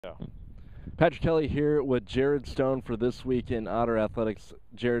Yeah. Patrick Kelley here with Jered Stone for this week in Otter Athletics.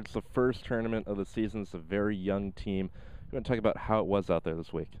 Jared's the first tournament of the season. It's a very young team. You want to talk about how it was out there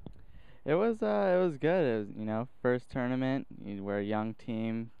this week? It was good. It was, first tournament. We're a young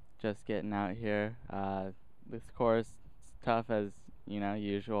team, just getting out here. This course is tough as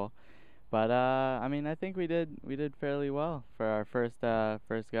usual, but I think we did fairly well for our first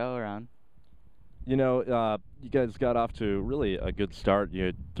go around. You guys got off to really a good start.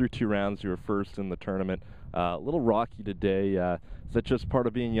 Through 2 rounds, you were first in the tournament. A little rocky today. Is that just part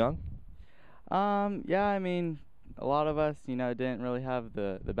of being young? Yeah, a lot of us, didn't really have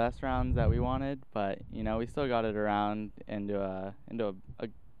the best rounds that we wanted, but we still got it around into a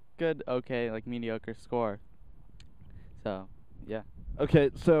good, okay, like mediocre score. So, yeah. Okay,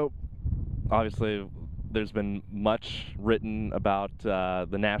 so obviously there's been much written about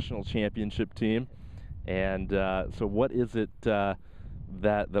the national championship team, and so what is it that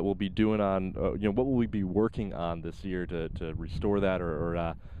we'll be doing on? What will we be working on this year to restore that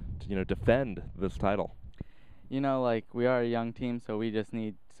or to defend this title? Like we are a young team, so we just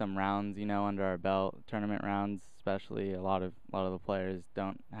need some rounds, under our belt, tournament rounds, especially. A lot of the players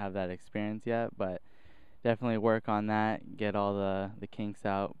don't have that experience yet, but definitely work on that, get all the kinks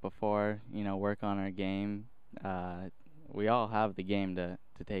out before, work on our game. Uh, we all have the game to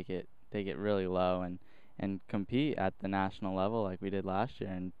take it really low and compete at the national level like we did last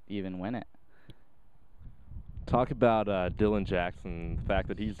year and even win it. Talk about Dylan Jackson, the fact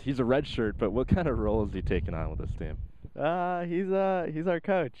that he's a red shirt, but what kind of role is he taking on with this team? He's our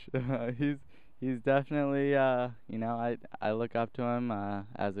coach. he's he's definitely I look up to him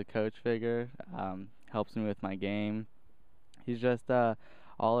as a coach figure. Helps me with my game. He's just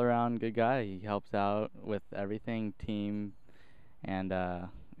all around good guy. He helps out with everything, team, and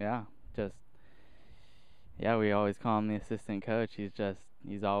yeah, just yeah. We always call him the assistant coach.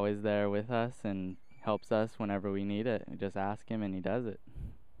 He's always there with us and helps us whenever we need it. We just ask him and he does it.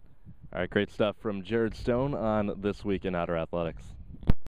 All right, great stuff from Jered Stone on This Week in Outer Athletics.